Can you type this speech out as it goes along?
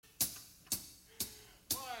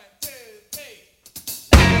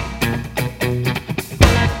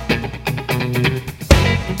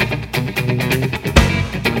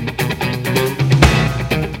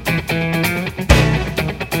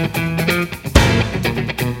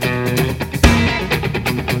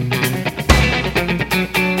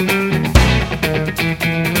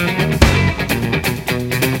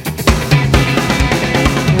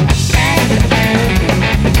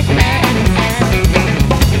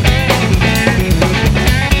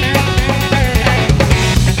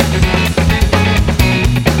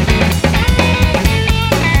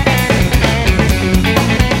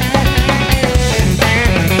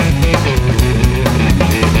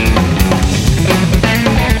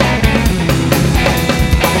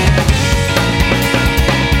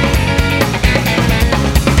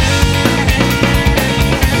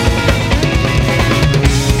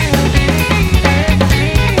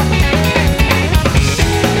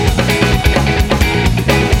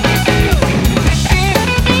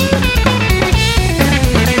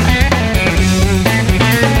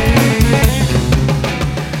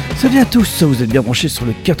Salut à tous, vous êtes bien branchés sur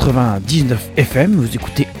le 99 FM, vous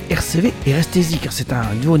écoutez RCV et restez-y car c'est un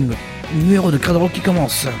nouveau numéro de Cradle Rock qui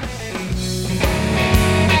commence.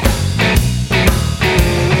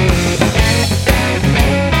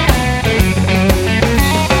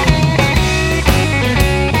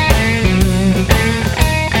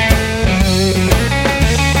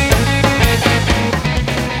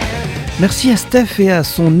 Merci à Steph et à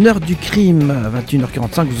son heure du crime. À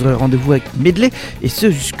 21h45, vous aurez rendez-vous avec Medley. Et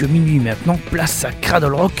ce, jusque minuit maintenant, place à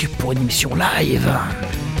Cradle Rock pour une émission live.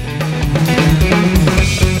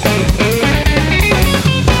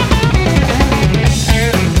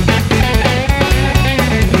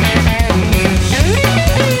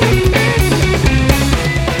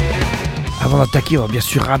 Avant d'attaquer, on va bien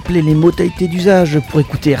sûr rappeler les modalités d'usage pour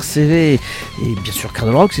écouter RCV et bien sûr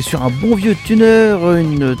Cradle Rock. C'est sur un bon vieux tuner,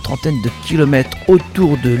 une trentaine de kilomètres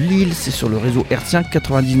autour de Lille. C'est sur le réseau hertzien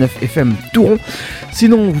 99 FM Touron.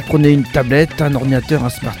 Sinon, vous prenez une tablette, un ordinateur, un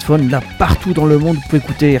smartphone. Là, partout dans le monde, vous pouvez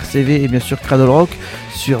écouter RCV et bien sûr Cradle Rock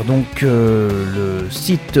sur donc le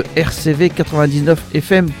site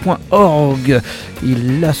rcv99fm.org. Et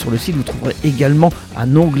là, sur le site, vous trouverez également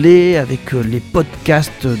un onglet avec les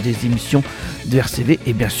podcasts des émissions de RCV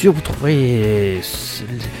et bien sûr vous trouverez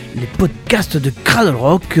les podcasts de Cradle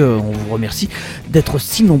Rock. On vous remercie d'être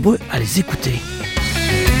si nombreux à les écouter.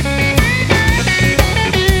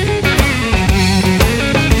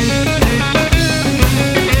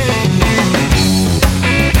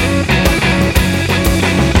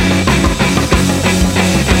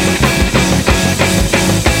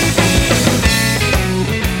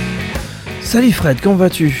 Salut Fred, comment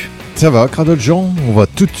vas-tu ? Ça va, Cradle Jean, on va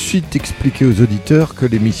tout de suite expliquer aux auditeurs que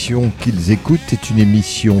l'émission qu'ils écoutent est une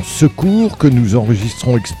émission secours que nous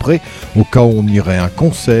enregistrons exprès au cas où on irait à un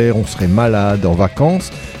concert, on serait malade, en vacances,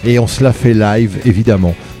 et on se la fait live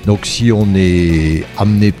évidemment. Donc si on est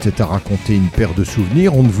amené peut-être à raconter une paire de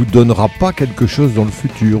souvenirs, on ne vous donnera pas quelque chose dans le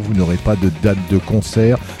futur. Vous n'aurez pas de date de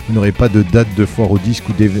concert, vous n'aurez pas de date de foire au disque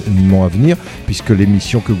ou d'événement à venir, puisque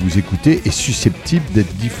l'émission que vous écoutez est susceptible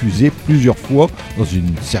d'être diffusée plusieurs fois dans une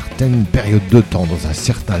certaine période de temps, dans un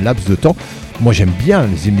certain laps de temps. Moi j'aime bien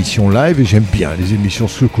les émissions live et j'aime bien les émissions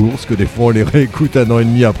secours, parce que des fois on les réécoute un an et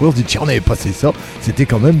demi après, on se dit tiens on avait passé ça, c'était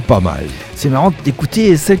quand même pas mal. C'est marrant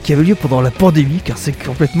d'écouter celle qui avait lieu pendant la pandémie car c'est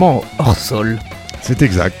complètement hors sol. C'est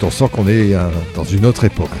exact, on sent qu'on est dans une autre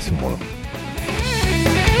époque à ce moment-là.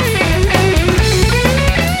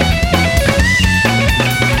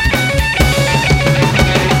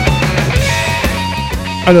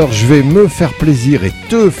 Alors je vais me faire plaisir et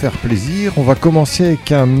te faire plaisir. On va commencer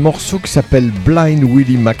avec un morceau qui s'appelle Blind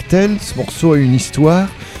Willie McTell. Ce morceau a une histoire.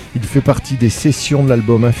 Il fait partie des sessions de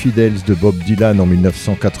l'album Infidels de Bob Dylan en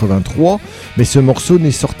 1983. Mais ce morceau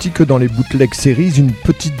n'est sorti que dans les bootleg series une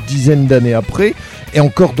petite dizaine d'années après. Et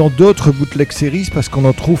encore dans d'autres bootleg series parce qu'on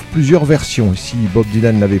en trouve plusieurs versions. Si Bob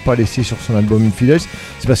Dylan ne l'avait pas laissé sur son album Infidels,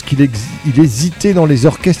 c'est parce qu'il hésitait dans les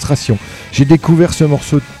orchestrations. J'ai découvert ce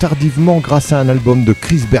morceau tardivement grâce à un album de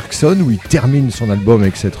Chris Bergson où il termine son album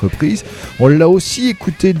avec cette reprise. On l'a aussi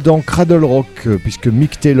écouté dans Cradle Rock puisque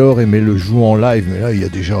Mick Taylor aimait le jouer en live, mais là il y a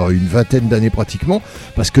déjà une vingtaine d'années pratiquement,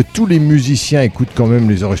 parce que tous les musiciens écoutent quand même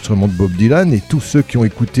les enregistrements de Bob Dylan et tous ceux qui ont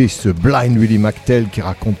écouté ce Blind Willie McTell qui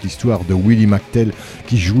raconte l'histoire de Willie McTell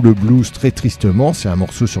qui joue le blues très tristement. C'est un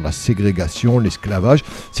morceau sur la ségrégation, l'esclavage.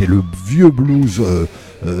 C'est le vieux blues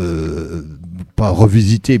pas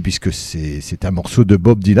revisité puisque c'est un morceau de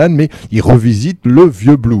Bob Dylan, mais il revisite le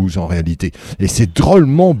vieux blues en réalité. Et c'est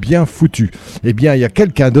drôlement bien foutu. Eh bien, il y a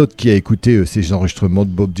quelqu'un d'autre qui a écouté ces enregistrements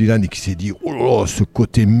de Bob Dylan et qui s'est dit « Oh, ce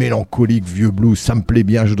côté mélancolique, vieux blues, ça me plaît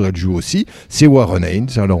bien, je voudrais le jouer aussi. » C'est Warren Haynes.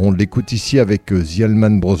 Alors, on l'écoute ici avec The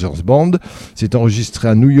Allman Brothers Band. C'est enregistré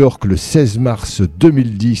à New York le 16 mars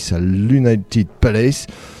 2010 à l'United Palace.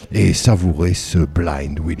 Et savourez ce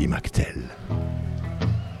Blind Willie McTell.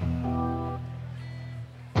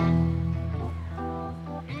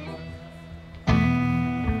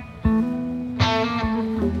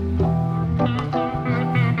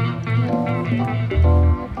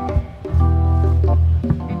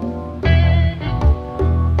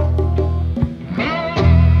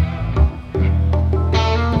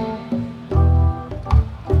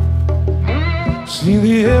 See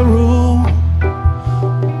the arrow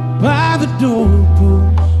by the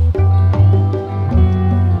doorpost,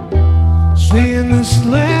 saying this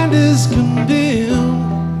land is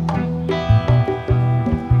condemned.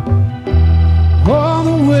 All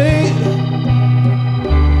the way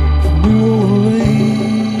from New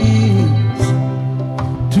Orleans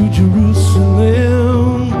to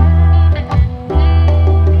Jerusalem.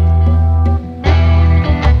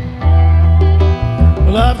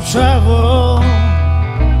 Well, I've traveled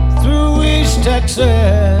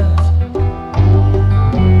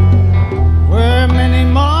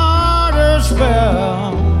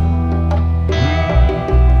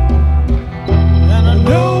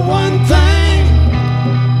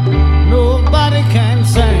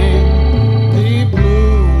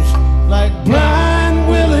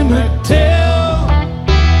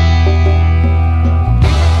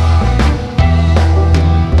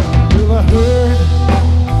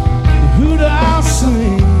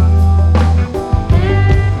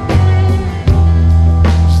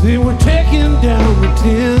laying down the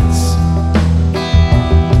tents.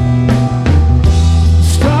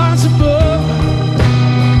 Stars above,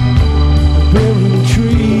 bearing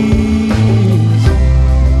trees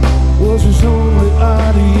was his only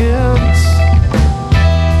audience.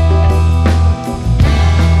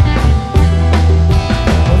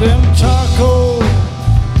 Them charcoal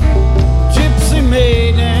gypsy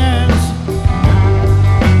maidens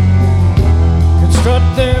can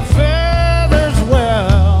strut their feathers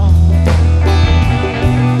well,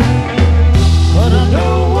 but I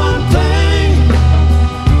know one thing,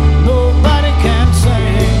 nobody can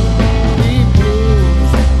sing the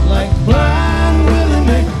blues like Blind Willie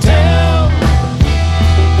McTell.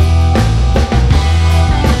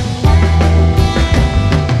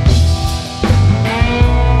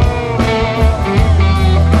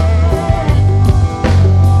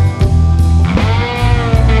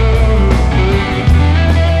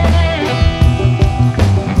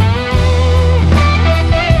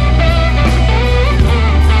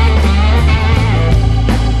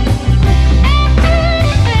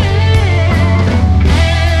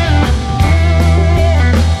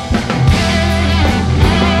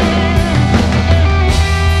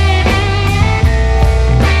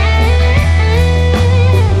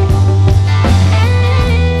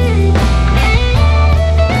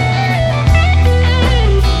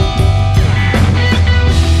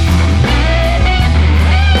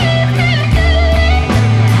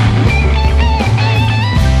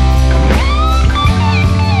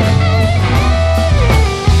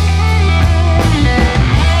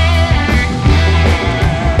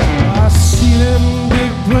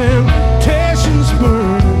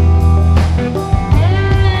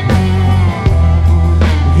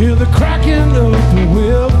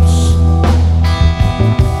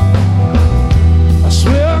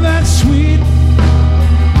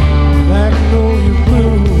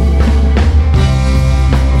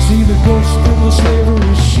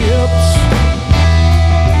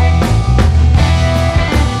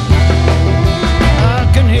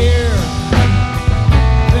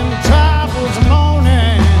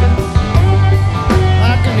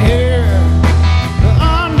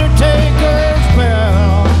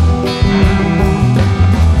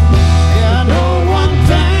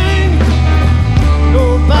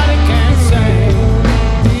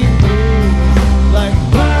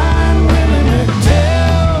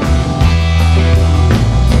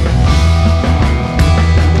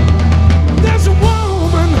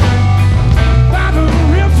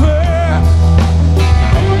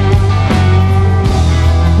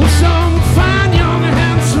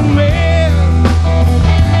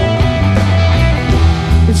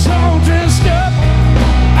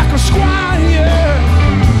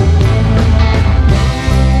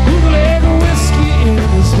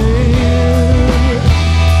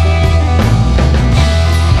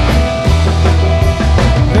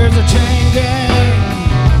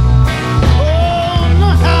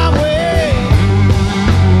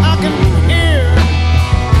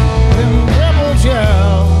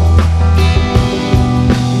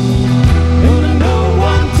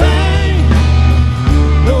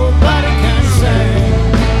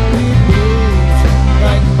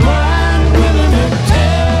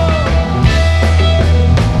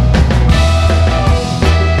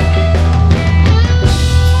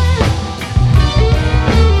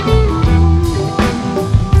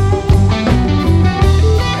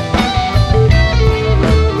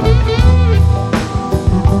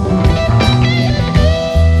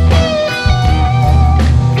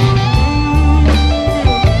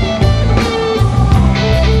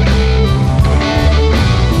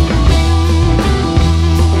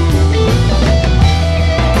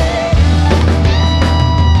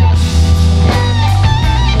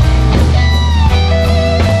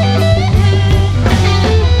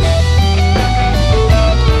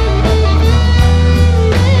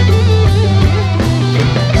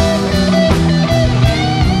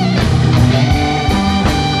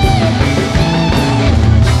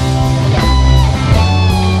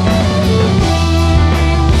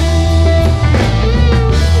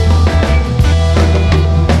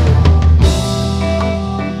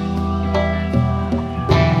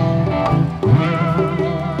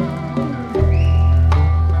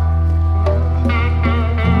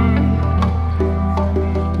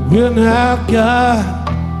 When our God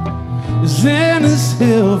is in his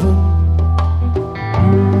heaven,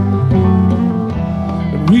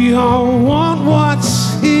 and we all want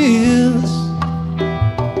what's his,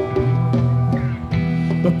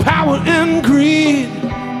 but power and greed,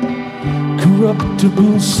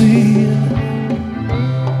 corruptible seed,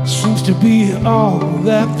 seems to be all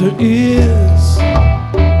that there is.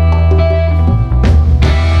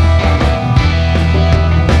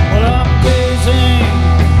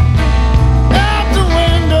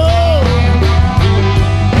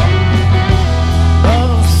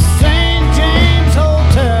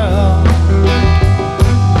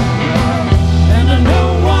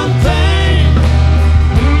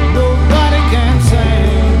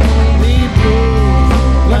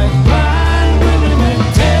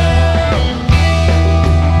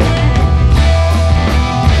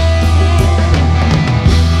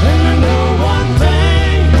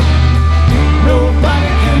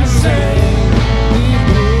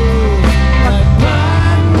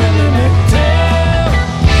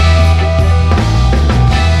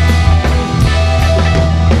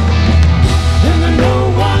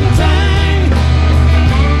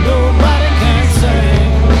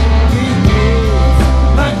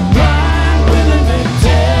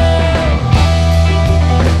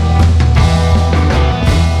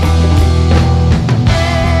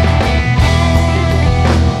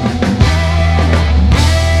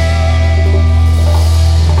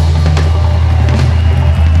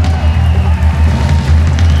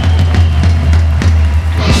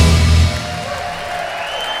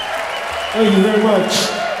 Thank you very much.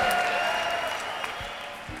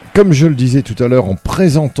 Comme je le disais tout à l'heure en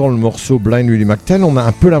présentant le morceau Blind Willie McTell, on a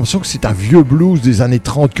un peu l'impression que c'est un vieux blues des années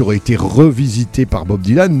 30 qui aurait été revisité par Bob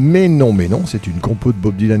Dylan, mais non, c'est une compo de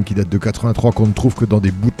Bob Dylan qui date de 83 qu'on ne trouve que dans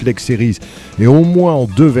des bootleg series et au moins en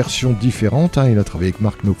 2 versions différentes. Il a travaillé avec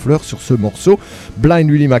Mark Knopfler sur ce morceau.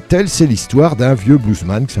 Blind Willie McTell, c'est l'histoire d'un vieux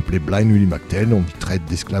bluesman qui s'appelait Blind Willie McTell. On y traite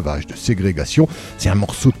d'esclavage, de ségrégation. C'est un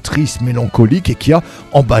morceau triste, mélancolique et qui a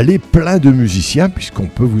emballé plein de musiciens puisqu'on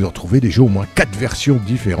peut vous en trouver déjà au moins 4 versions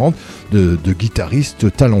différentes de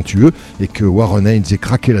guitaristes talentueux, et que Warren Haynes ait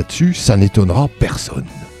craqué là-dessus, ça n'étonnera personne.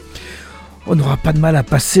 On n'aura pas de mal à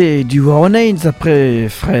passer du Warren Haynes après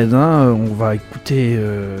Fred, on va écouter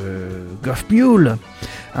Goff Mule.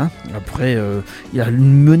 Après, il a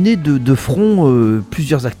mené de front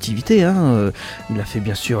plusieurs activités. Il a fait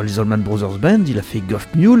bien sûr les Allman Brothers Band, il a fait Goff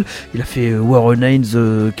Mule, il a fait Warren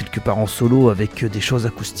Haynes quelque part en solo avec des choses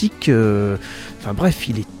acoustiques. Enfin bref,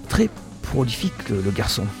 il est très prolifique le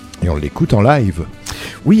garçon. Et on l'écoute en live.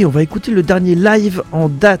 Oui, on va écouter le dernier live en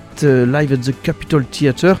date, Live at the Capitol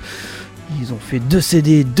Theatre. Ils ont fait 2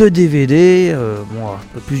 CD, 2 DVD,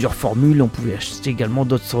 plusieurs formules, on pouvait acheter également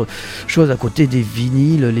d'autres choses à côté, des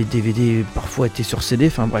vinyles, les DVD parfois étaient sur CD,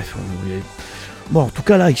 enfin bref. En tout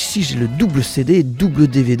cas là, ici j'ai le double CD, double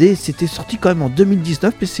DVD, c'était sorti quand même en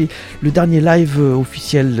 2019, mais c'est le dernier live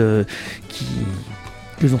officiel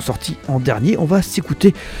qu'ils ont sorti en dernier. On va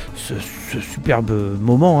s'écouter ce superbe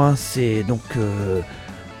moment, c'est donc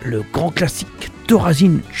le grand classique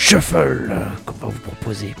Thorazine Shuffle qu'on va vous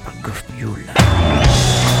proposer par Goff Mule.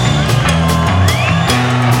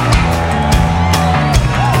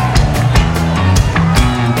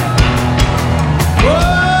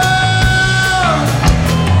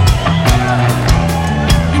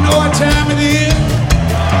 You know what time it is?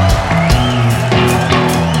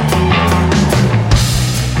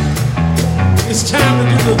 It's time to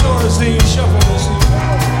do the Thorazine Shuffle this evening.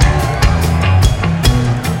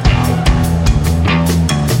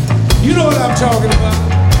 You know what I'm talking about.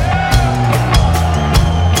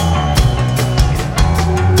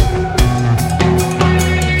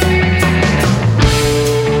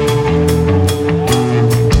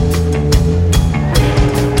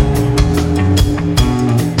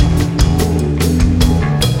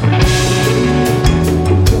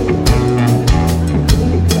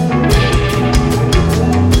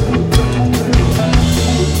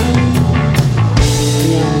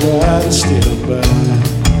 Stand by.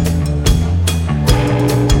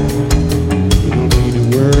 We don't need a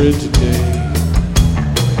word today.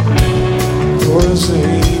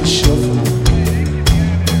 Thorazine Shuffle.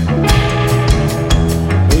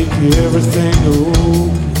 Make everything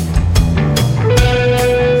open.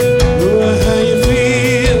 Know how you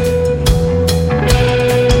feel.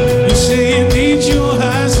 You say you need your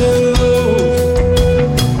highs and lows.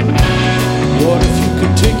 What if you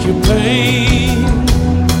could take your pain?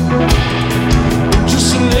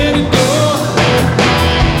 Let it go.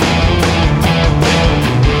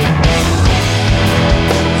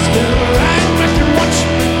 Stand right back and watch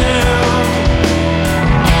me now.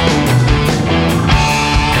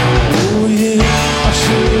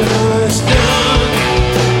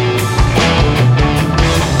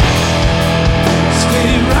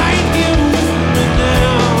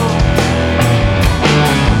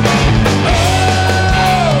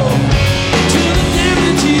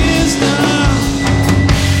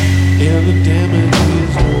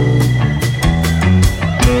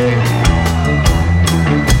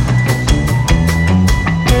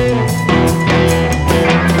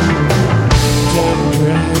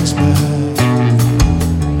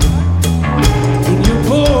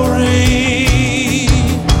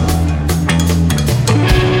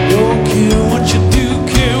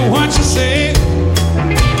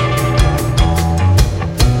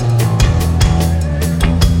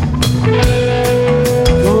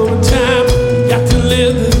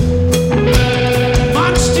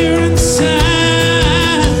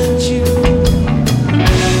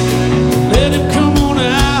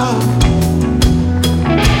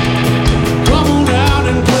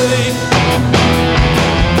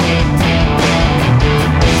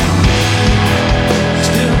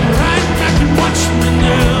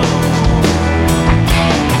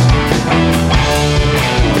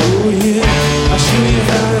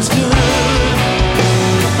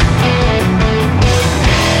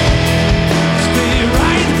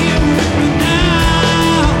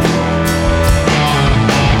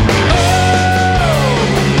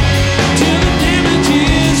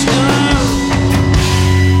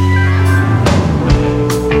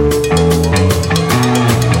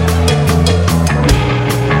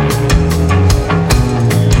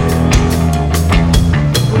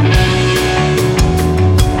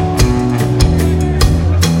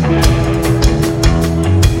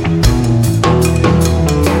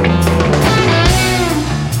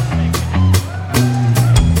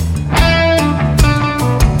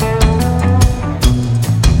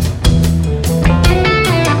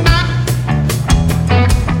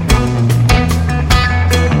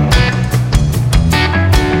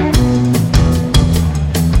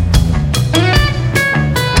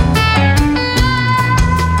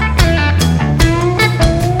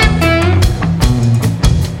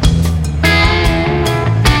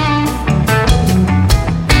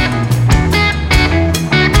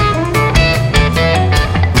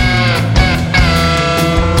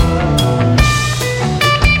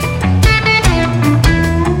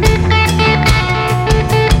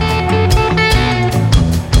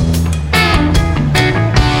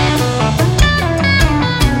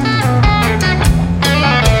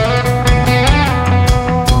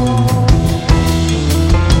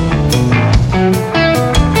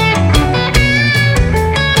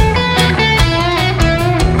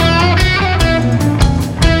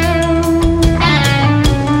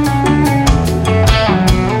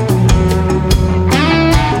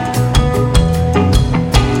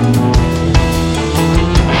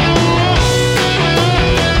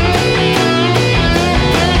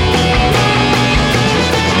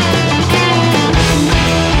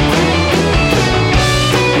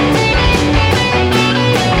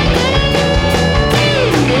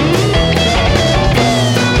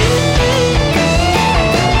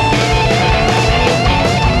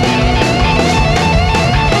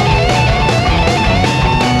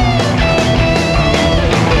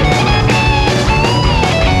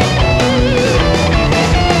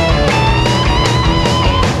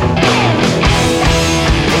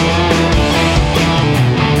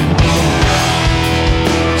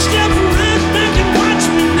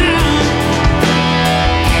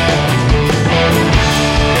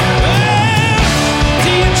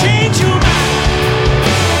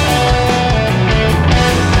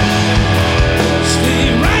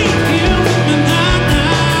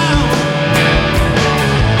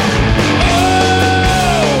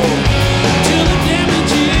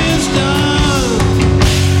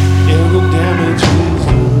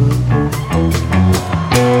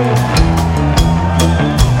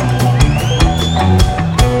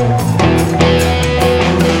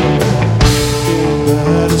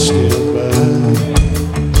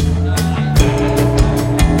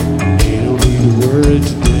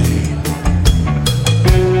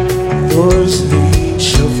 colors they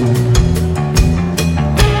shuffle,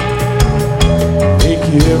 make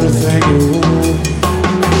you everything you want.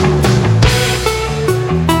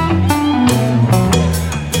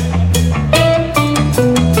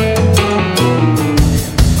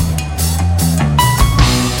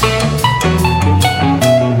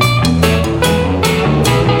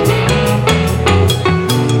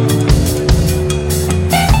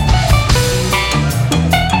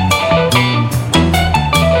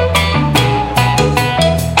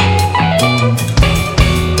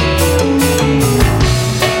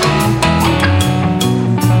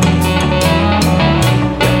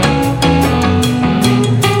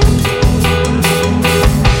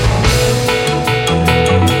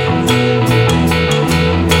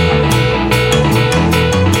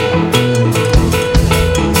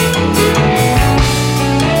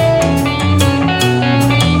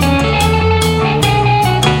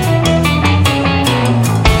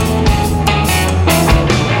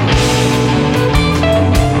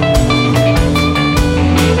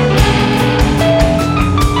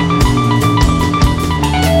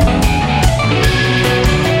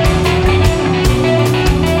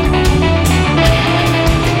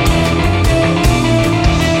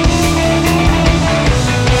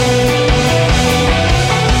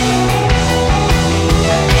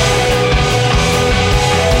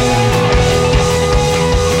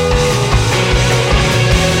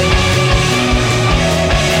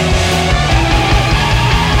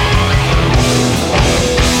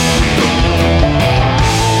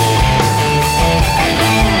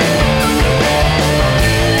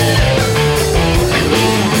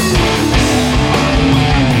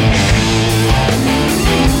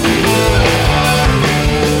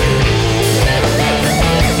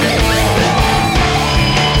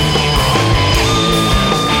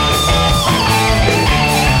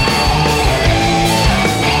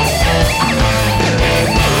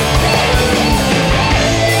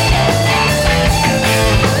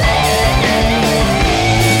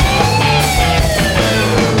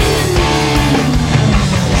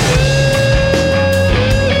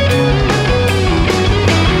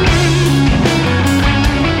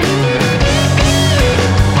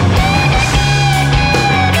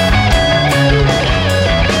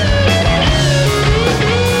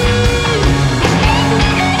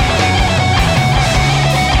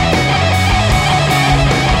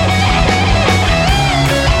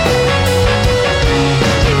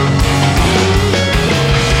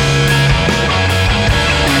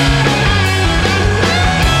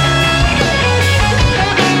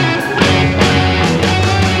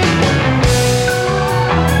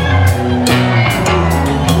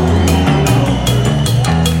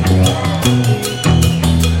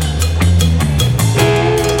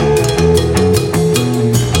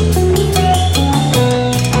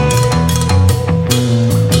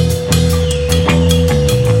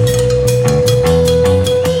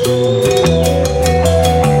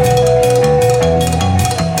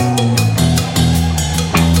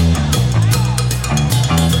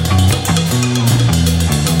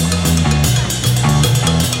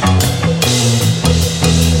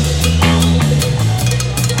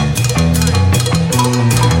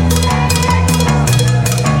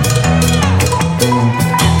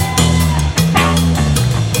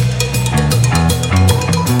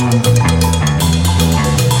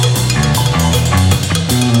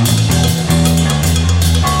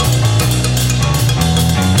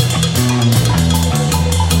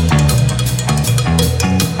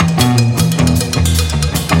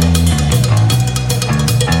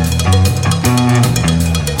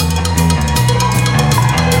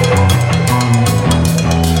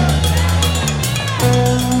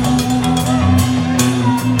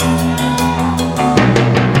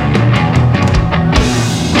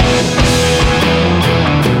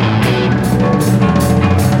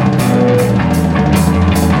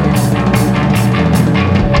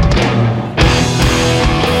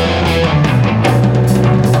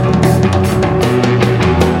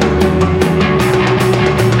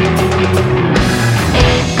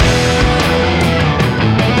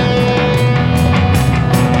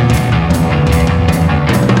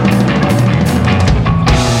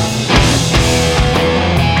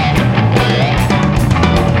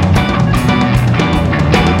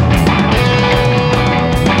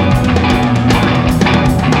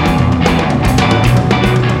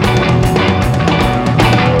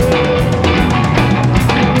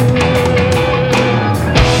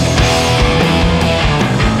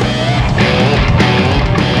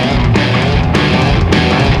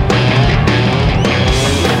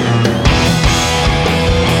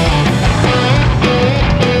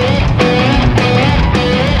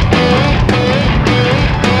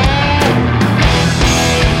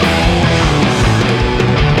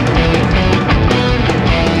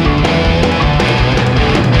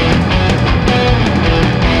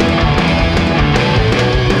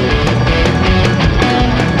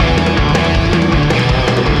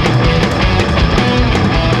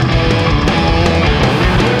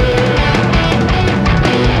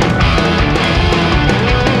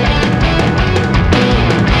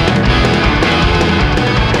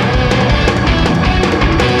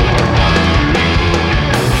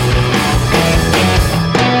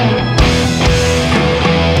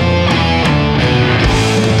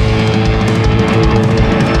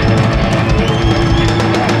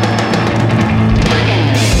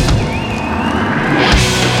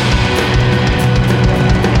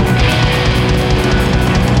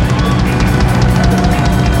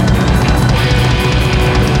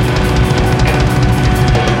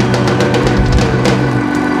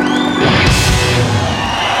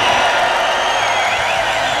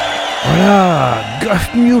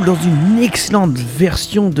 Goff Mule dans une excellente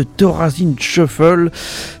version de Thorazine Shuffle,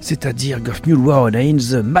 c'est-à-dire Goff Mule, Warren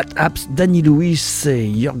Haynes, Matt Apps, Danny Lewis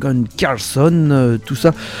et Jürgen Karlsson, tout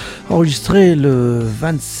ça enregistré le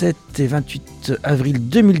 27 et 28 avril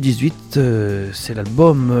 2018, c'est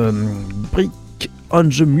l'album Brick on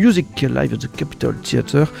the Music Live at the Capitol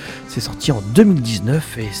Theatre, c'est sorti en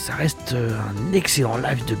 2019 et ça reste un excellent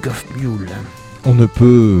live de Goff Mule. On ne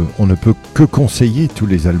peut que conseiller tous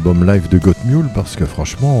les albums live de Goff Mule parce que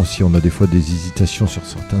franchement, si on a des fois des hésitations sur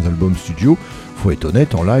certains albums studio, faut être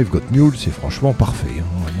honnête, en live, Goff Mule, c'est franchement parfait.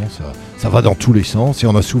 Hein. Vraiment, ça va dans tous les sens et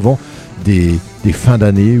on a souvent des fins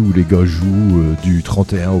d'année où les gars jouent du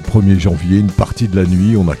 31 au 1er janvier, une partie de la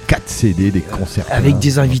nuit, on a 4 CD, des concerts. Avec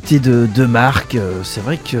des invités de marque, c'est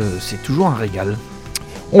vrai que c'est toujours un régal.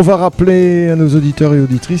 On va rappeler à nos auditeurs et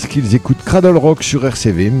auditrices qu'ils écoutent Cradle Rock sur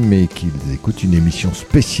RCV, mais qu'ils écoutent une émission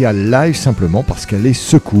spéciale live simplement parce qu'elle est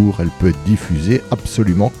secours. Elle peut être diffusée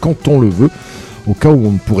absolument quand on le veut, au cas où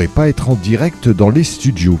on ne pourrait pas être en direct dans les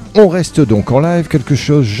studios. On reste donc en live, quelque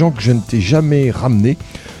chose, Jean, que je ne t'ai jamais ramené.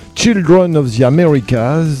 Children of the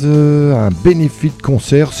Americas, un benefit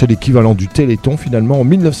concert, c'est l'équivalent du Téléthon finalement, en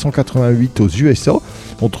 1988 aux USA.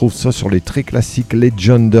 On trouve ça sur les très classiques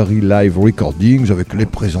Legendary Live Recordings avec les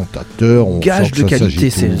présentateurs. On gage sent que de ça qualité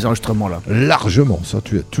s'agit ces enregistrements-là. Largement, ça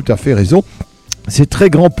tu as tout à fait raison. C'est très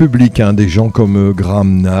grand public, hein, des gens comme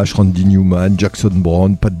Graham Nash, Randy Newman, Jackson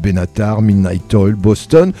Browne, Pat Benatar, Midnight Oil,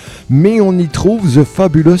 Boston, mais on y trouve The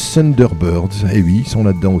Fabulous Thunderbirds. Et oui, ils sont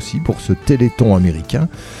là-dedans aussi pour ce Téléthon américain.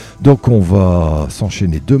 Donc on va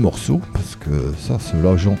s'enchaîner 2 morceaux, parce que ça,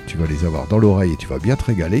 ceux-là, Jean, tu vas les avoir dans l'oreille et tu vas bien te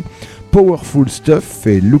régaler. Powerful Stuff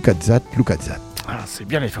et Look at That, Look at That. Ah, c'est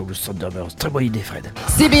bien les Fabulous Thunderbirds, très bonne idée Fred.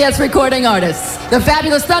 CBS recording artists, the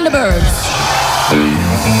Fabulous Thunderbirds.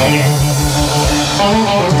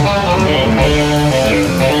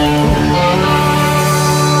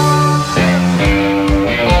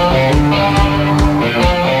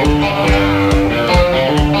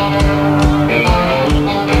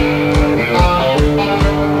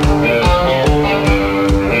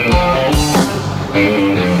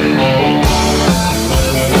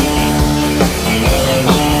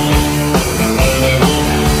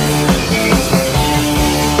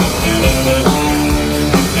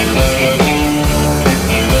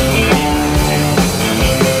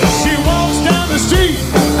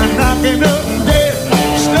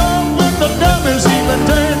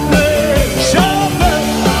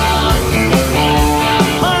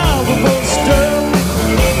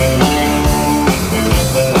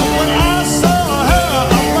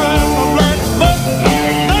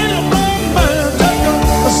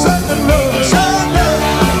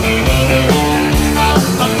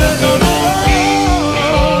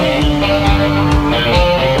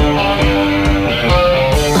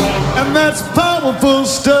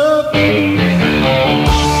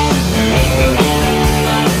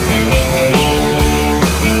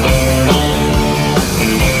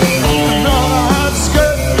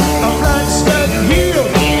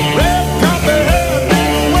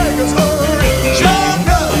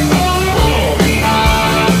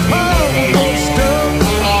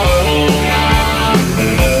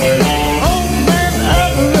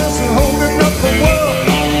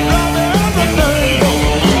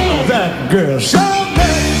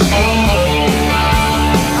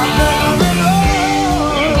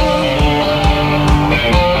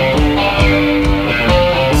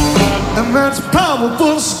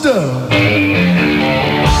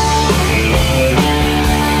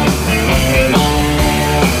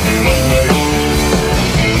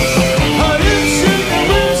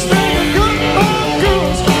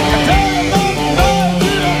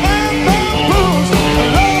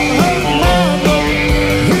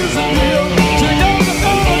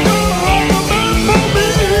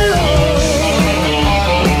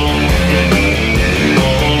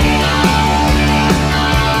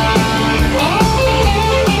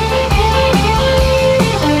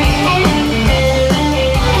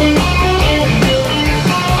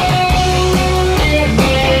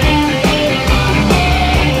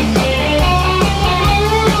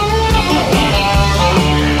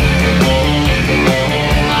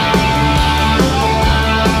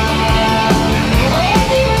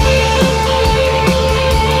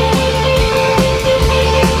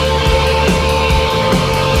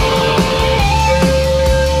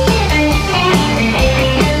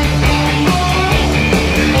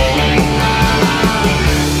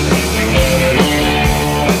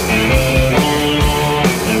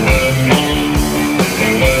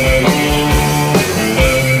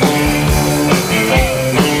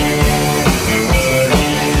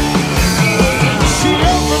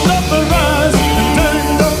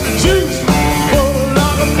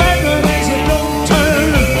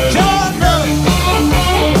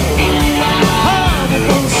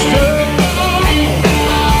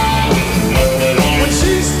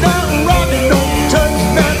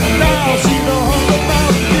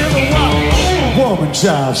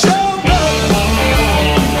 child. Show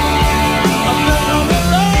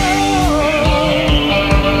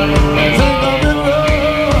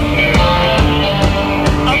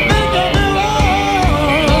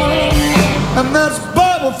and that's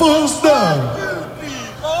Bible full stuff.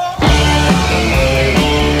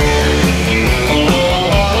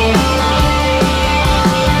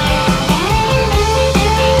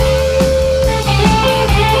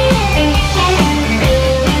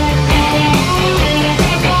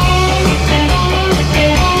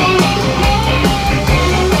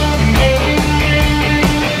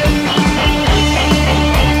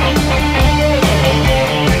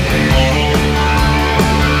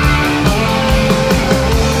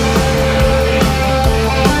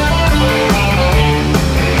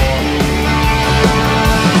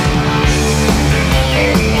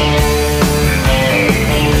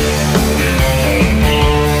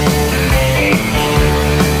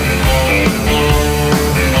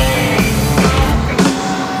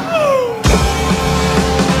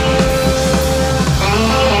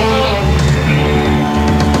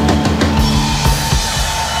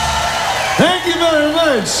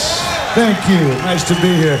 Thank you. Nice to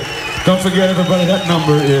be here. Don't forget, everybody, that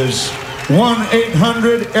number is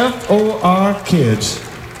 1-800-FOR-KIDS.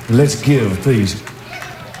 Let's give, please.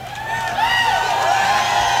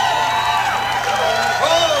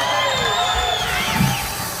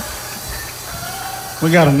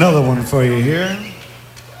 We got another one for you here.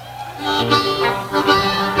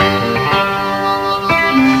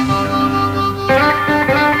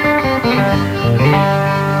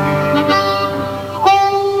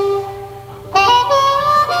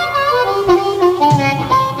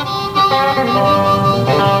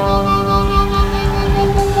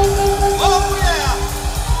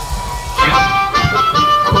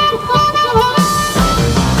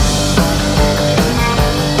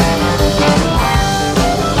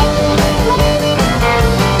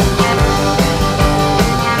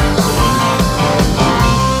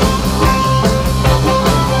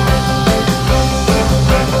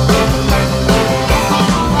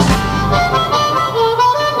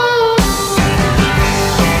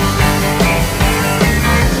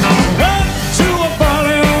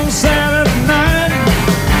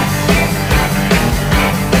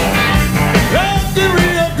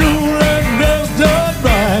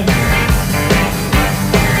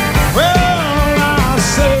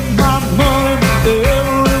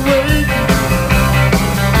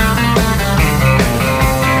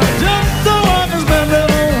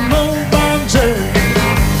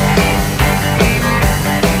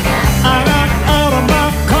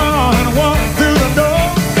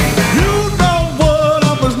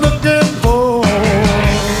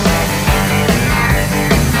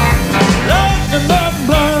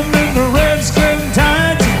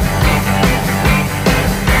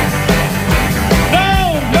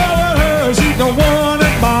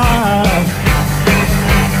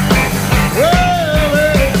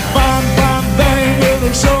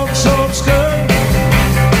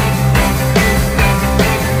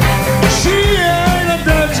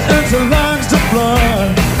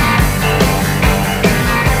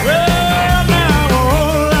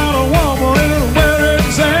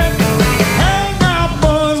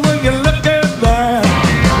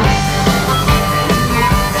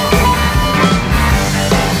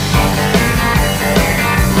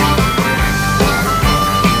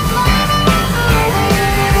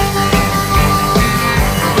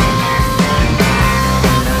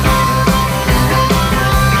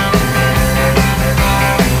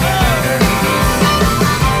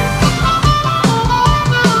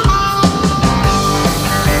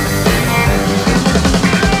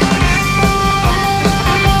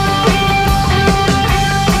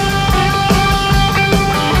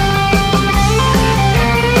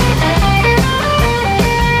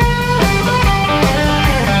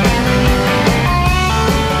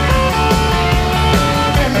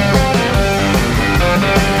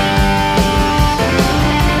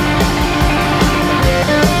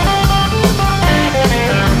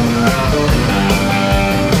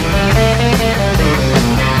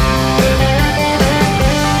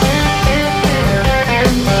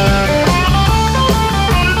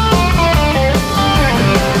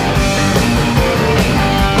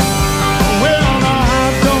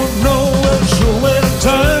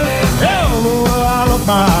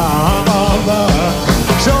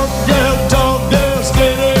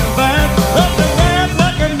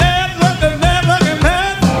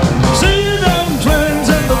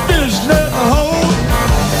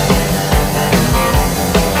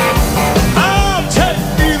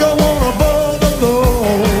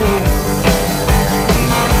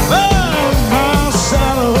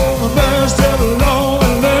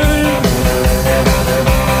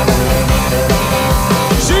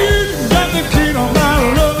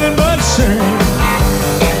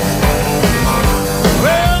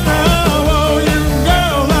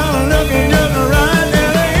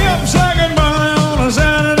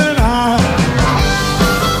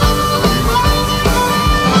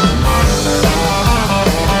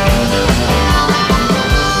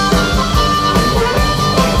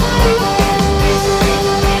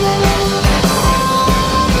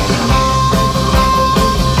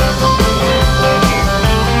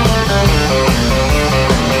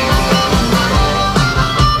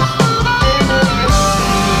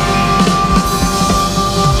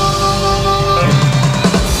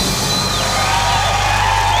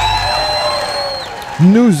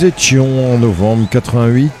 Nous étions en novembre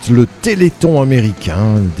 88, le Téléthon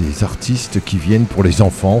américain, des artistes qui viennent pour les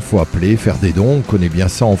enfants, faut appeler, faire des dons, on connaît bien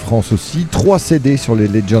ça en France aussi, 3 CD sur les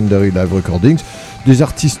Legendary Live Recordings, des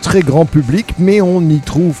artistes très grand public, mais on y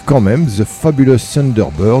trouve quand même The Fabulous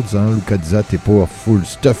Thunderbirds, Look at That et Powerful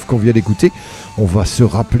Stuff qu'on vient d'écouter. On va se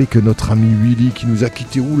rappeler que notre ami Willy, qui nous a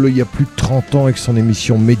quittés il y a plus de 30 ans avec son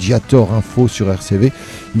émission Mediator Info sur RCV,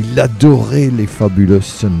 il adorait les Fabulous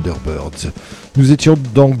Thunderbirds. Nous étions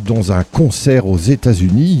donc dans un concert aux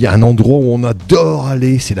États-Unis. Il y a un endroit où on adore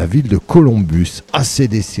aller, c'est la ville de Columbus.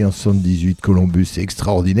 ACDC en 78, Columbus, c'est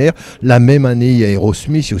extraordinaire. La même année, il y a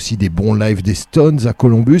Aerosmith, il y a aussi des bons lives des Stones à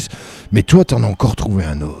Columbus. Mais toi, t'en as encore trouvé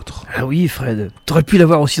un autre. Ah oui, Fred, t'aurais pu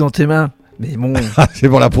l'avoir aussi dans tes mains. Mais bon, c'est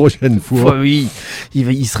pour la prochaine fois. Oui,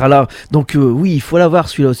 il sera là. Donc oui, il faut l'avoir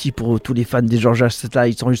celui-là aussi pour tous les fans des Georgia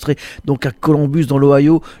Satellites enregistrés. Donc à Columbus dans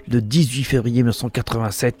l'Ohio, le 18 février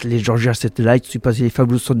 1987, les Georgia Satellites sont passés les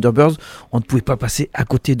Fabulous Thunderbirds. On ne pouvait pas passer à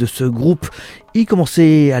côté de ce groupe. Il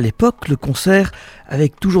commençait à l'époque le concert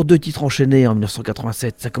avec toujours 2 titres enchaînés en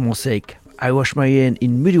 1987. Ça commençait avec I Wash My Hand in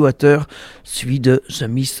Muddy Water, suivi de The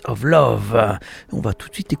Mist of Love. On va tout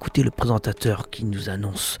de suite écouter le présentateur qui nous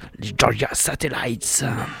annonce les Georgia Satellites.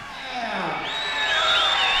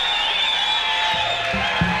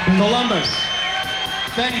 Columbus,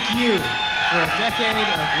 thank you for a decade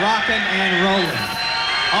of rockin' and rollin'.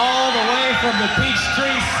 All the way from the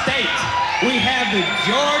Peachtree State, we have the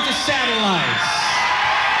Georgia Satellites.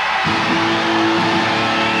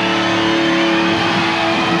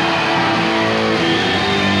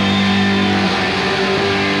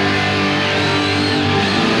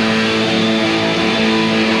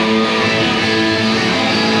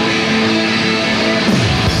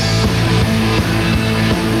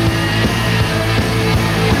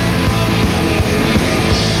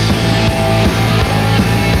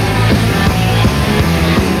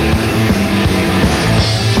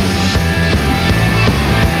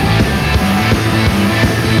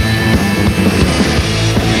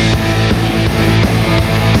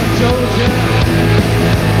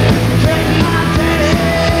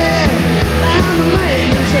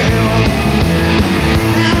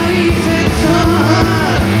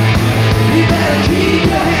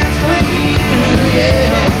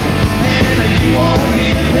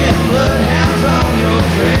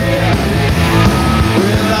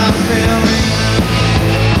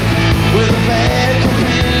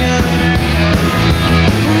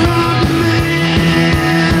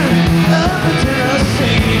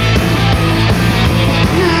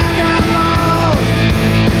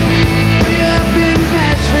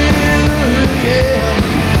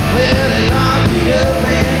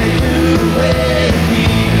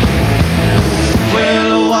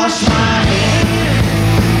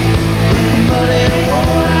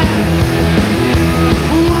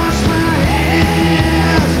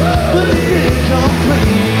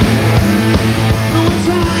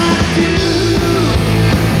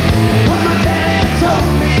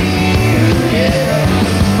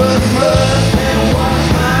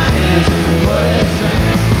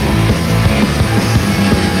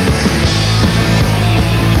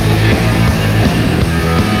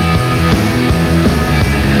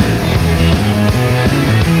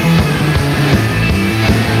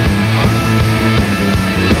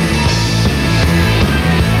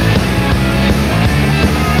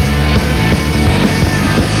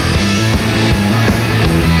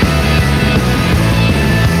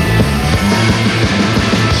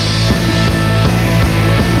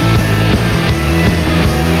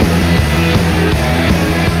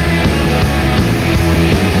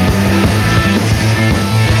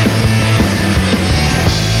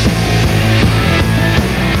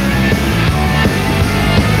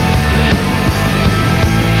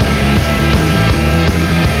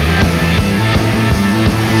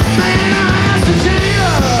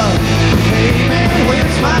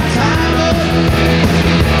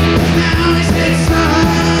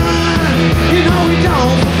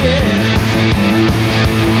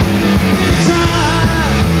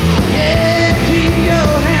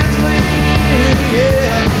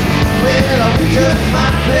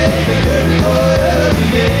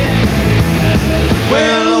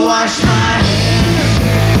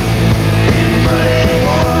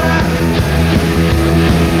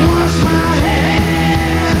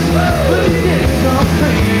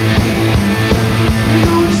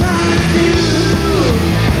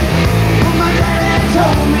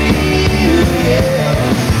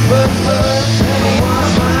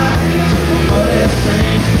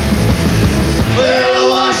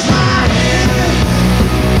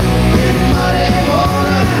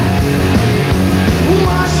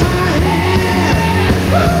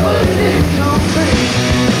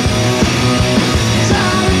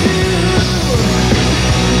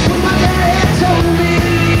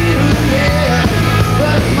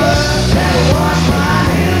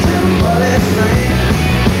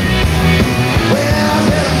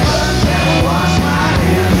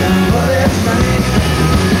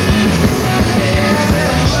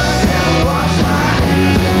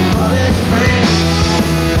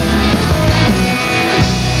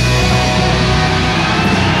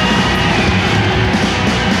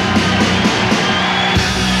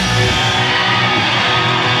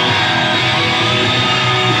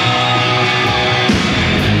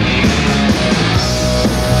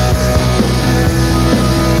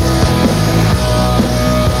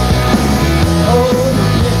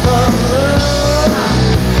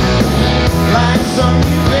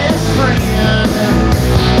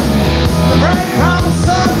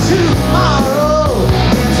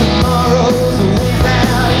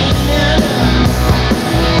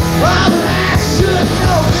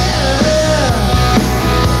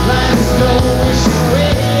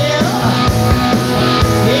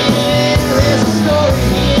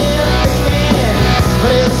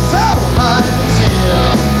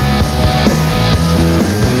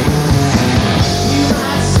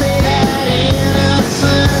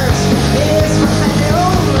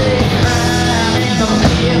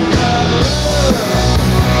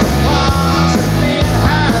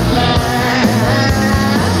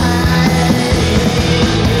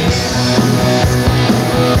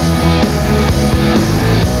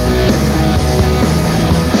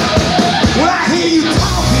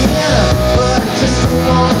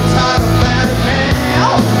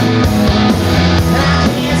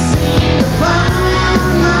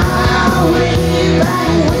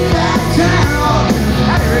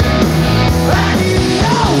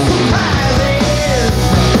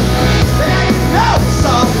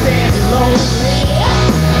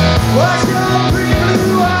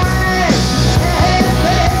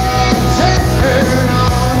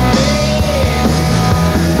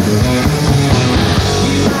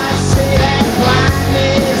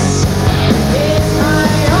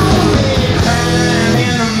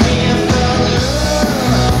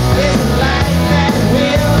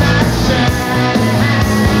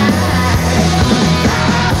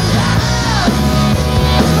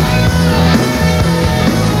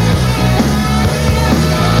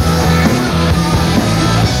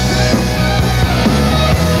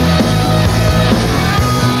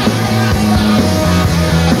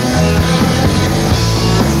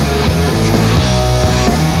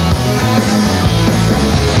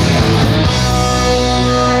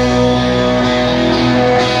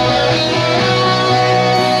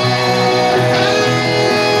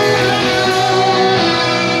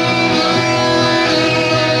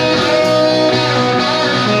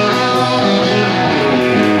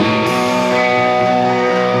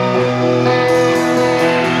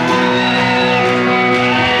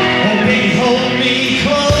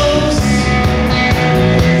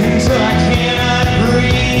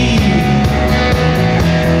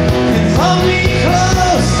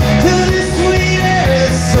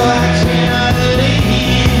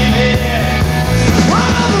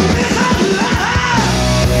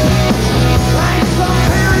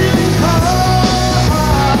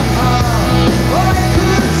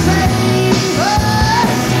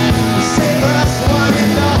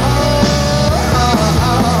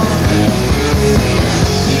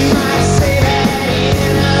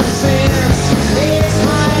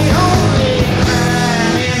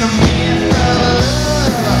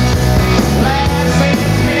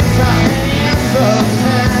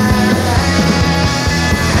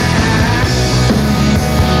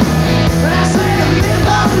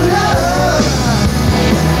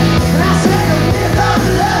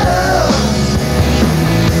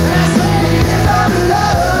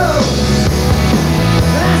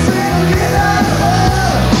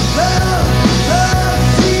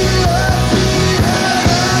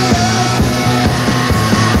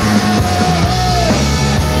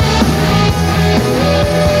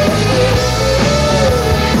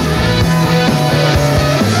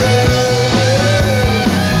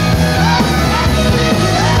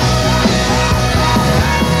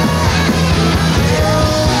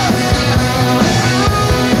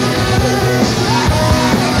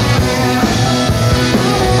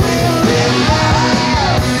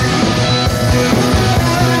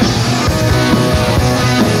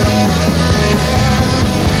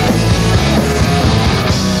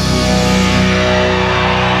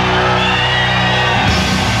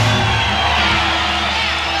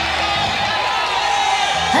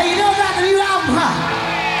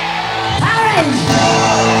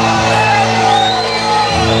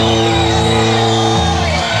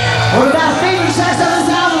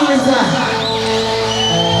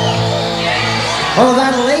 Oh,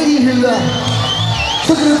 that lady who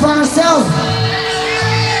took it upon herself.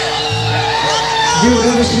 Do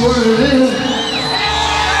whatever she wanted to do.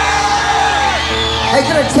 Hey,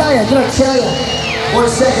 can I tell you? 1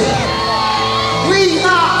 second. We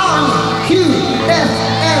are on QFM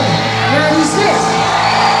 96.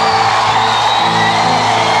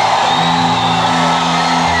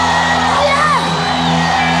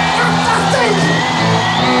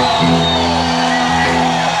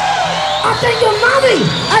 I think your mommy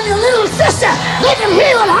and your little sister, they can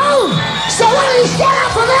hear at home. So why don't you stand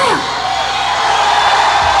up for them?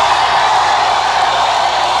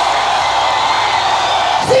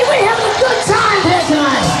 See, we're having a good time here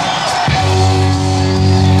tonight.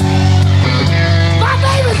 My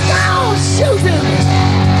baby's gone shooting.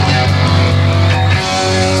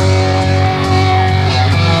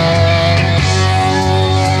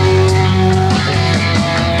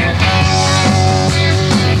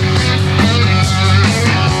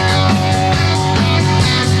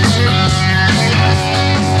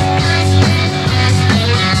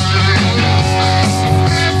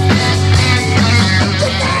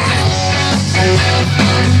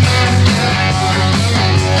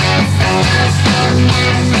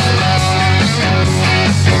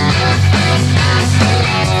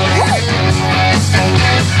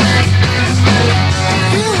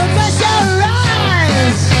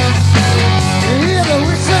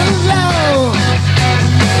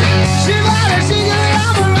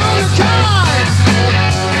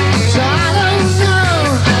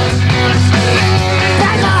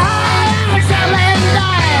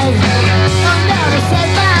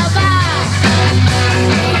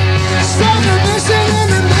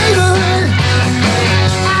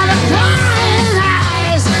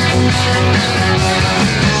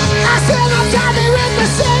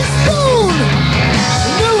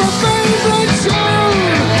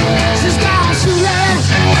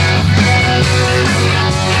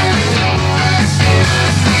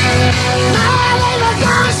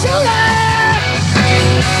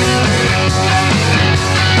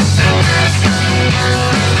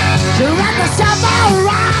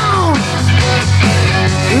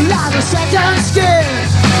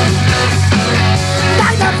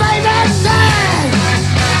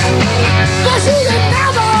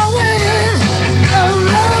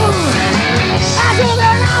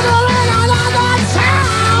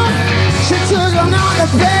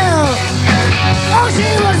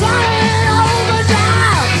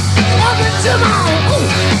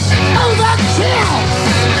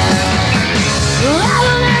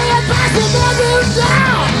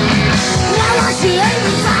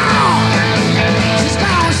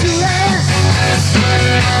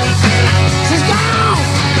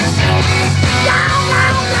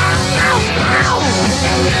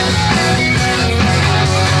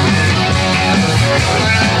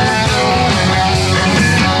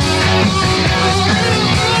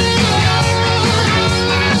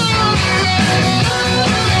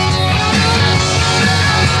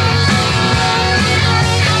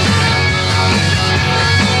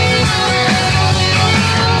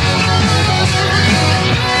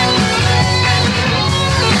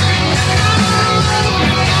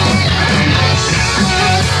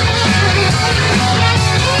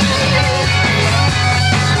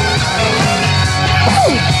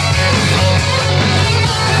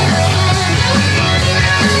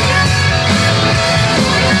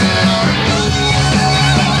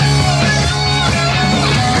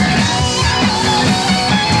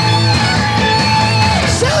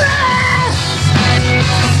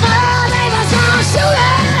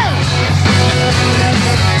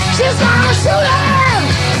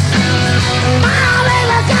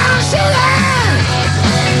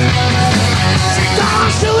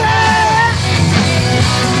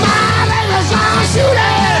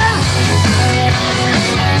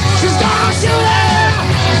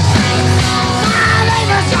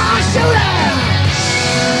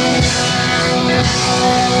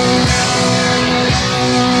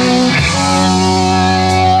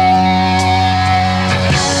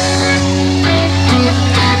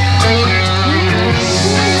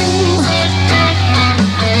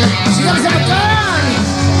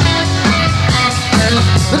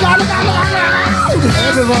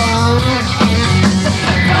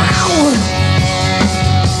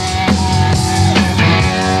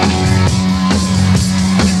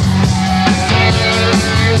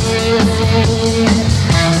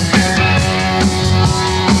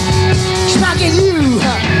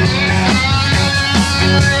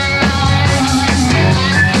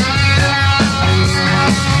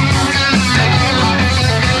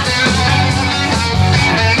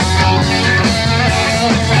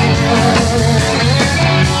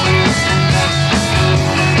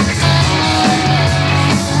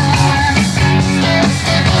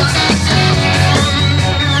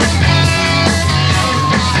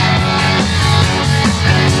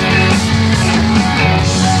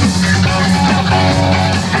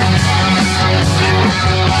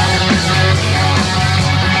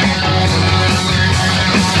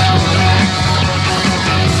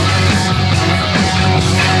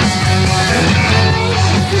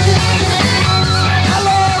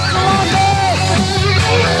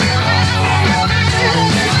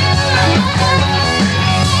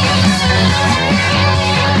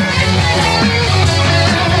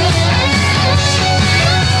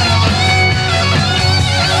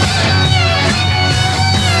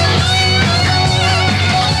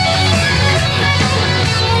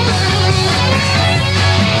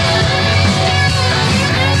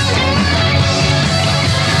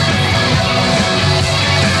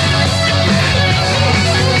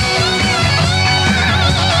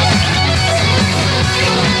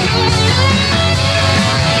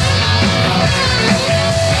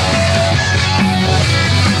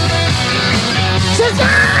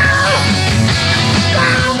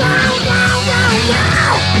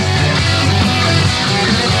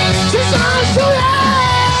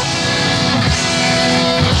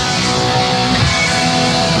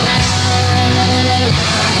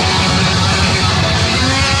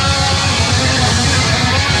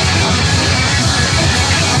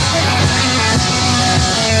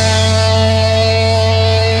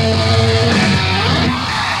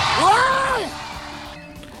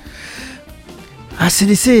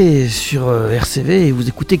 ACDC sur RCV et vous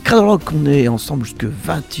écoutez Cradle Rock, on est ensemble jusque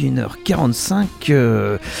 21h45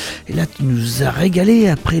 et là tu nous as régalé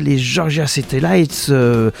après les Georgia Satellites,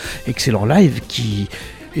 excellent live qui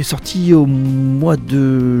est sorti au mois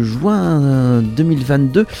de juin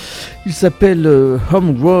 2022. Il s'appelle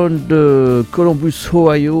Homegrown de Columbus,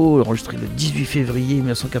 Ohio, enregistré le 18 février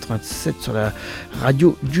 1987 sur la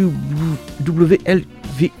radio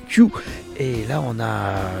WLVQ. Et là on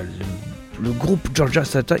a le groupe Georgia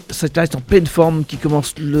Satellite en pleine forme qui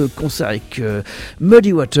commence le concert avec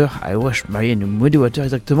Muddy Water, I Wash My Hands in Muddy Water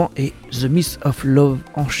exactement, et The Mist of Love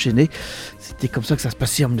enchaîné. C'était comme ça que ça se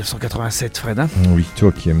passait en 1987, Fred. Hein, oui,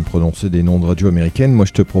 toi qui aimes prononcer des noms de radio américaines, moi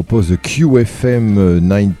je te propose QFM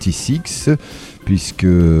 96, puisque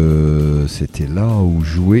c'était là où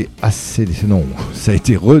jouait ACDC. Non, ça a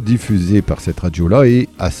été rediffusé par cette radio-là et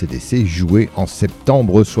ACDC jouait en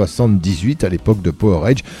septembre 78 à l'époque de Power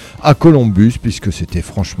Age à Columbus, puisque c'était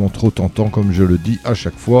franchement trop tentant, comme je le dis à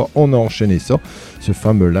chaque fois. On a enchaîné ça, ce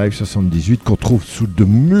fameux live 78 qu'on trouve sous de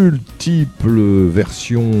multiples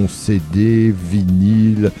versions CD,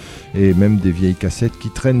 vinyle et même des vieilles cassettes qui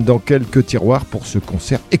traînent dans quelques tiroirs pour ce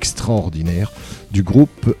concert extraordinaire du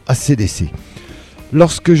groupe ACDC.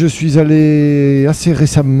 Lorsque je suis allé assez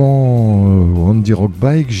récemment au Andy Rock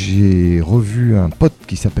Bike, j'ai revu un pote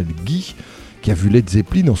qui s'appelle Guy, qui a vu Led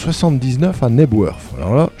Zeppelin en 79 à Nebworth.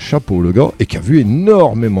 Alors là, chapeau le gars, et qui a vu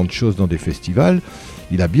énormément de choses dans des festivals.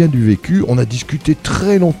 Il a bien du vécu, on a discuté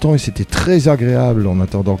très longtemps et c'était très agréable en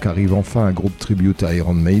attendant qu'arrive enfin un groupe tribute à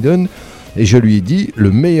Iron Maiden. Et je lui ai dit, le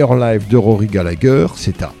meilleur live de Rory Gallagher,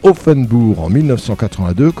 c'est à Offenbourg en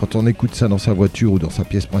 1982. Quand on écoute ça dans sa voiture ou dans sa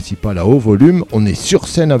pièce principale à haut volume, on est sur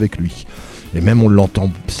scène avec lui. Et même on l'entend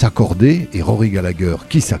s'accorder, et Rory Gallagher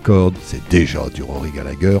qui s'accorde, c'est déjà du Rory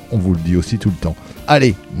Gallagher, on vous le dit aussi tout le temps.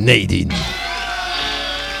 Allez, Nadine!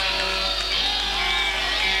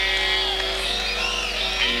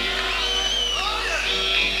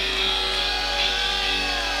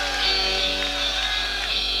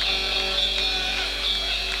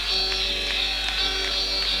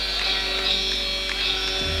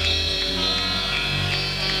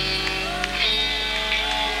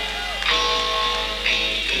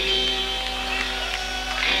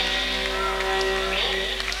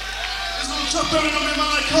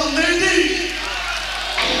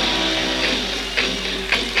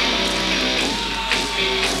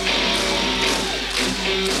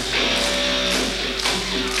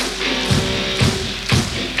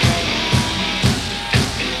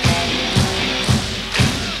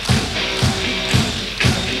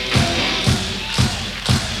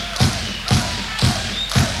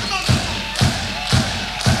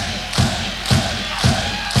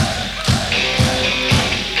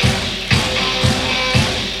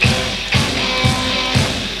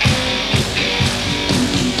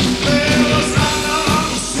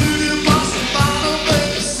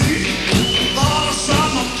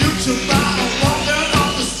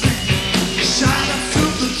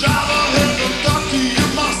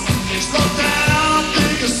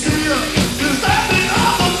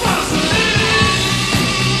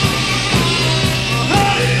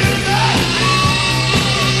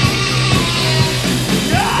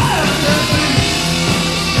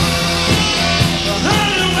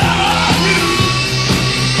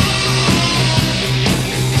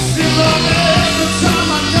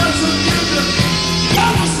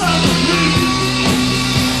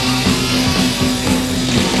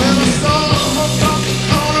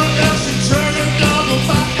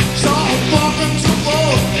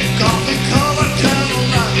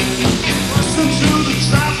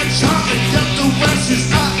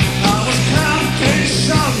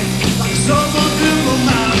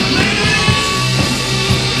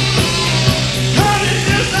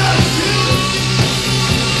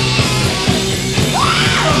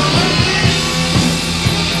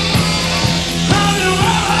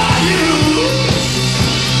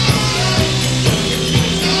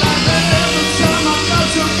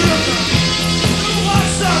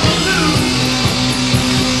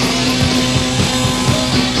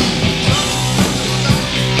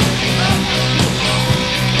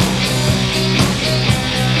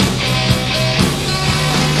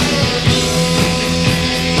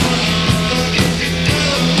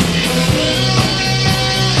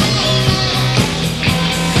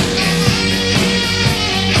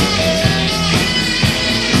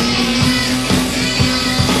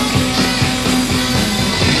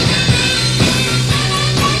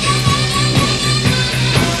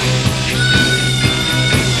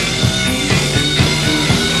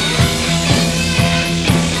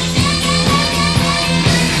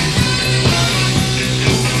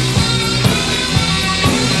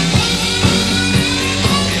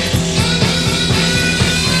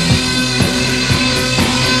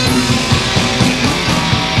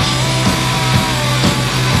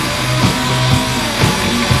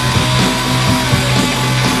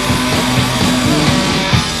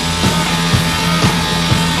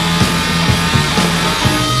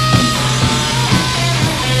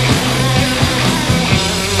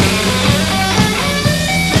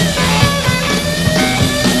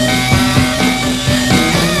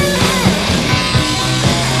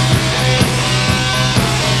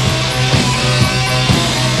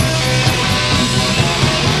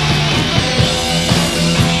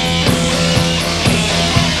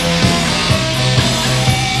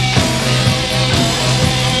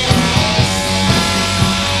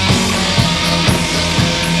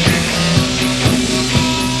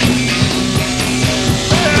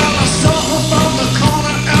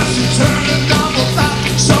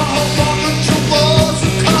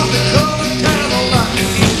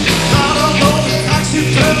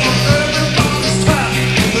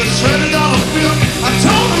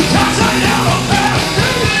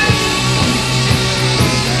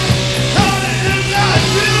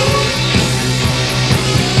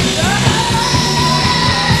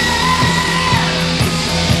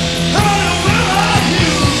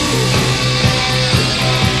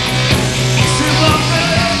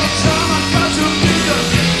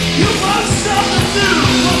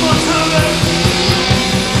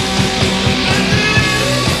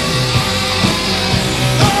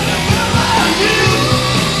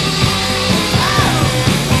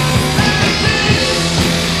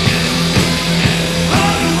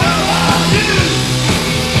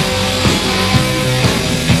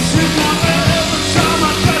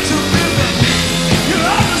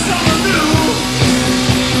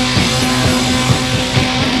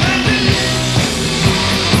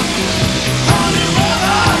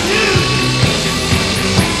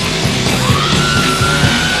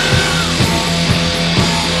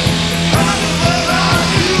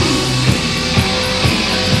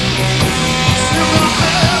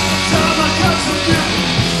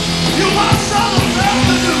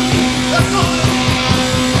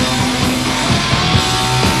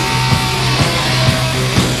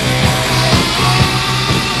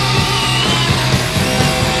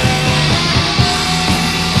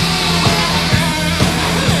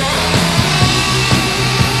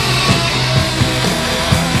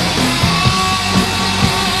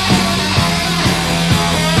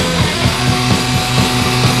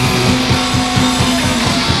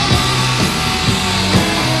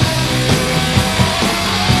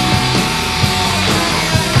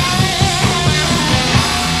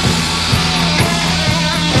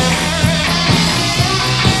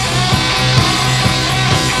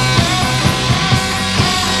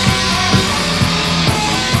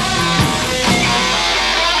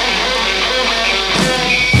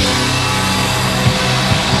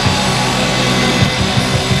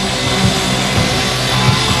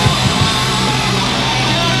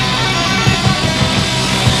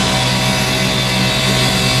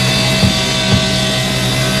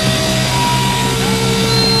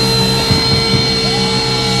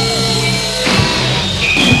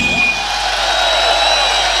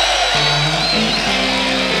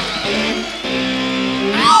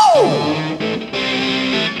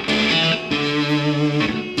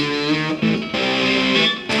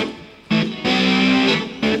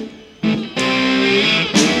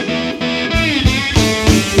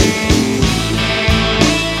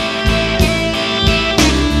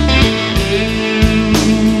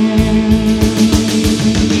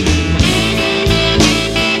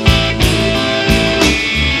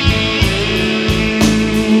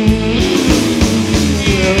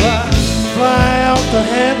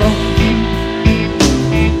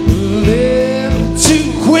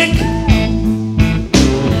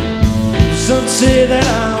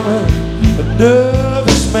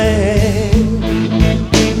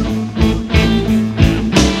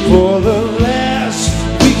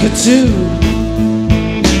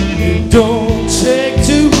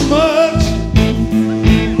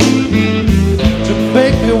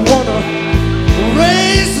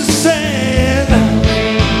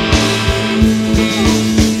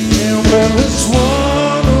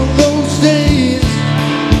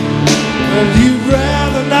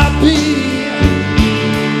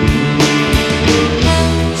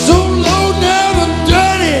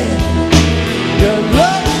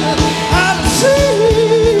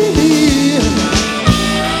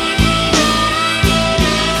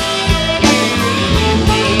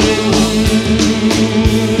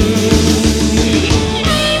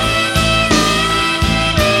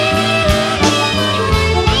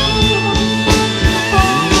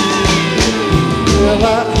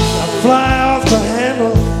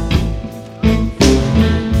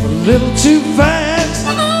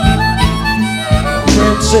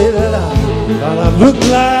 say that I look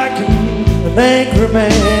like an angry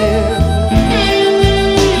man,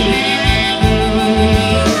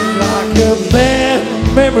 like a man.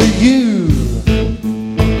 Remember you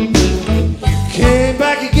came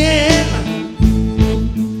back again.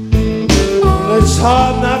 Well, it's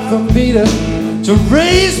hard not for me to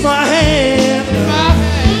raise my hand.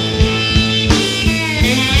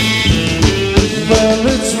 Well,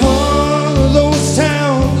 it's one of those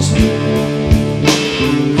towns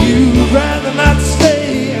you'd rather not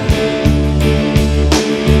stay.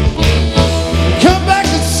 Come back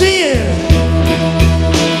and see it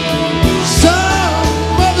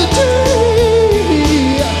some other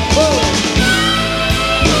day. Oh.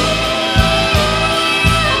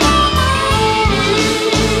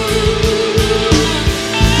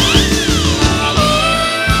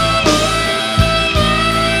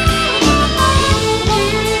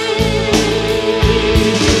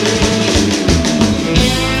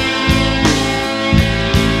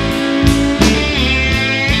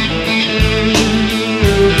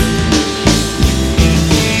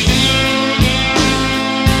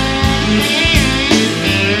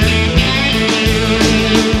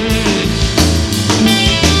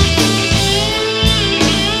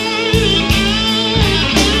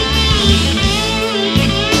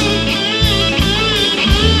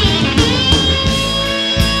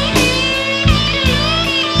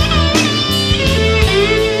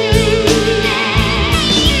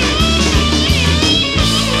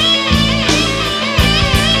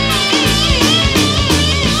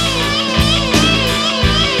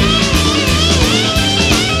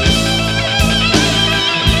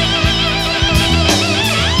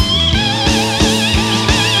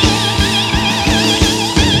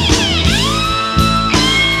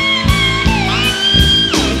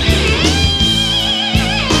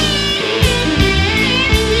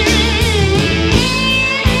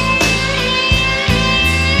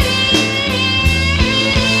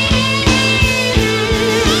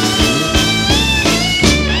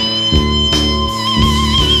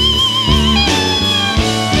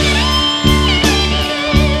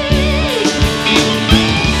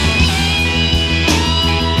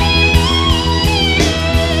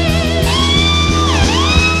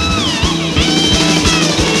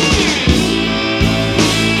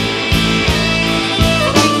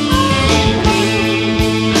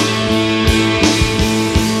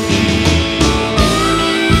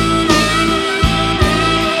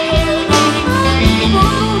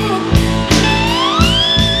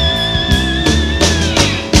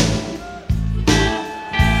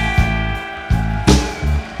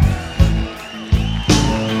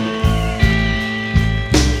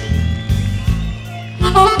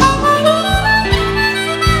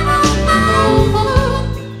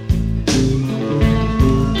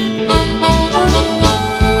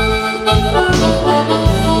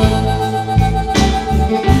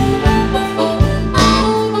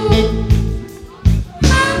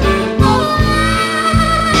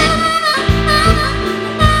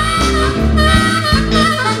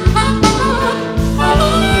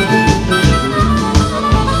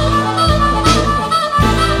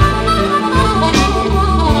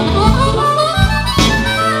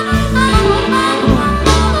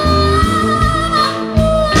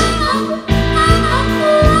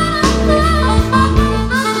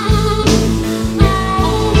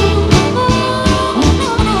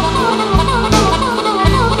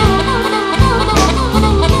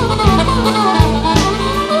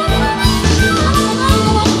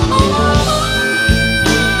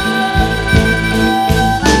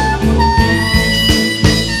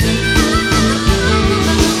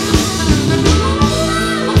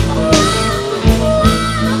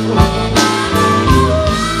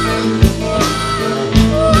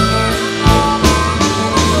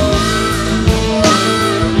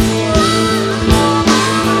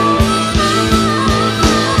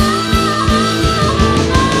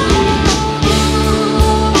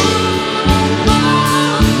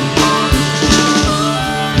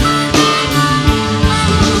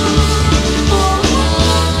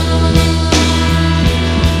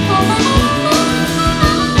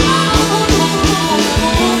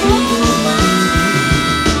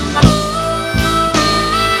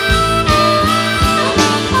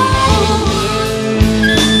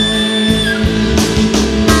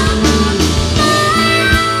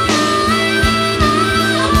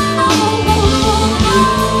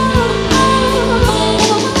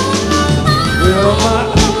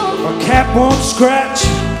 won't scratch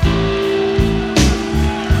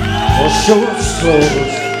or show its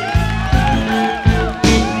clothes.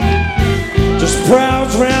 Just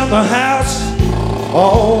prowls around the house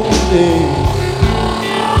all day.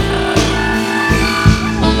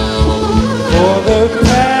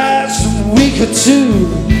 too.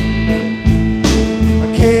 I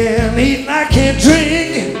can't eat and I can't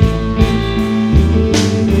drink.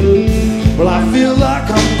 Well, I feel like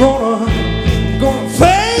I'm gonna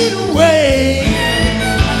fade away.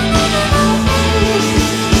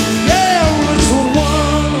 Yeah, well, it's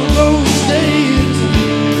one of those days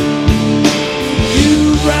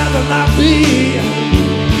you'd rather not be.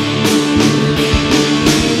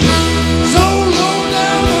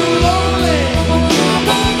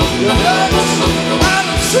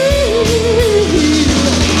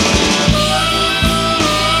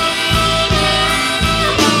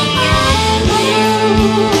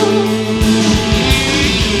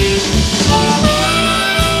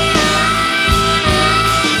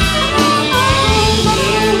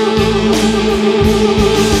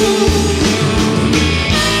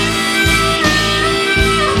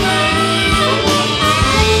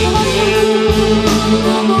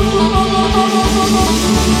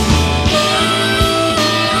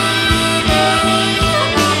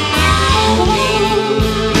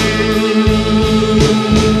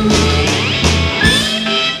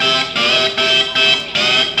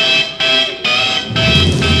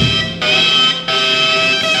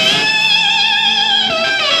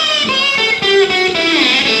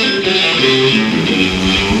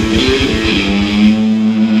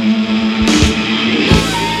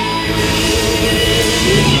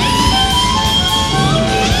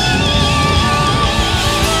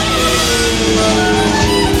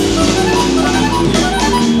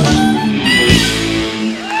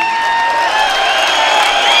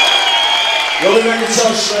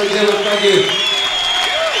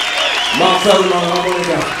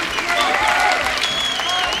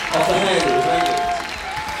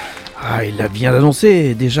 Ah, il a bien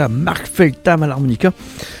annoncé déjà Mark Feltham à l'harmonica.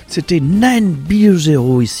 C'était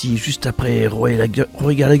 9BO ici, juste après Roy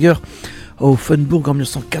Gallagher au Funbourg en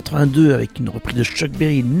 1982 avec une reprise de Chuck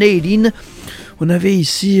Berry, Nadine. On avait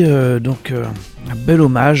ici un bel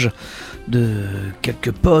hommage de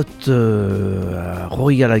quelques potes à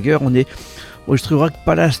Rory Gallagher. On est enregistré au Rock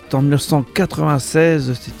Palace en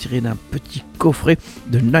 1996, c'est tiré d'un petit coffret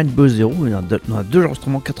de 9BO. Il y en a deux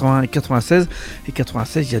enregistrements, 81 et 96. Et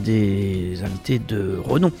 96, il y a des invités de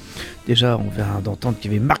renom. Déjà, on vient d'entendre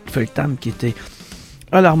qu'il y avait Mark Feltham qui était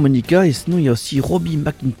à l'harmonica, et sinon il y a aussi Robbie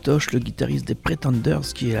McIntosh, le guitariste des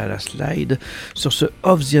Pretenders, qui est à la slide sur ce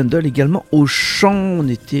Off the Handle, également au chant. On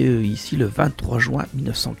était ici le 23 juin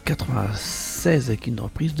 1996 avec une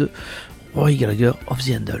reprise de Roy Gallagher, Off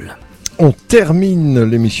the Handle. On termine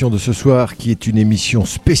l'émission de ce soir qui est une émission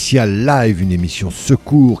spéciale live, une émission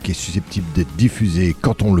secours qui est susceptible d'être diffusée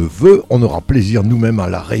quand on le veut. On aura plaisir nous-mêmes à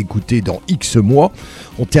la réécouter dans X mois.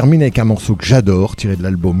 On termine avec un morceau que j'adore, tiré de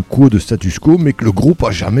l'album Quo de Status Quo, mais que le groupe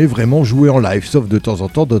a jamais vraiment joué en live, sauf de temps en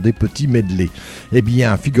temps dans des petits medley. Eh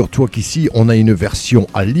bien, figure-toi qu'ici, on a une version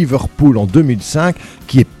à Liverpool en 2005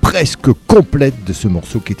 qui est presque complète de ce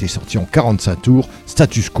morceau qui était sorti en 45 tours,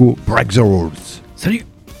 Status Quo, Break the Rules. Salut!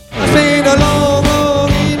 It's been a long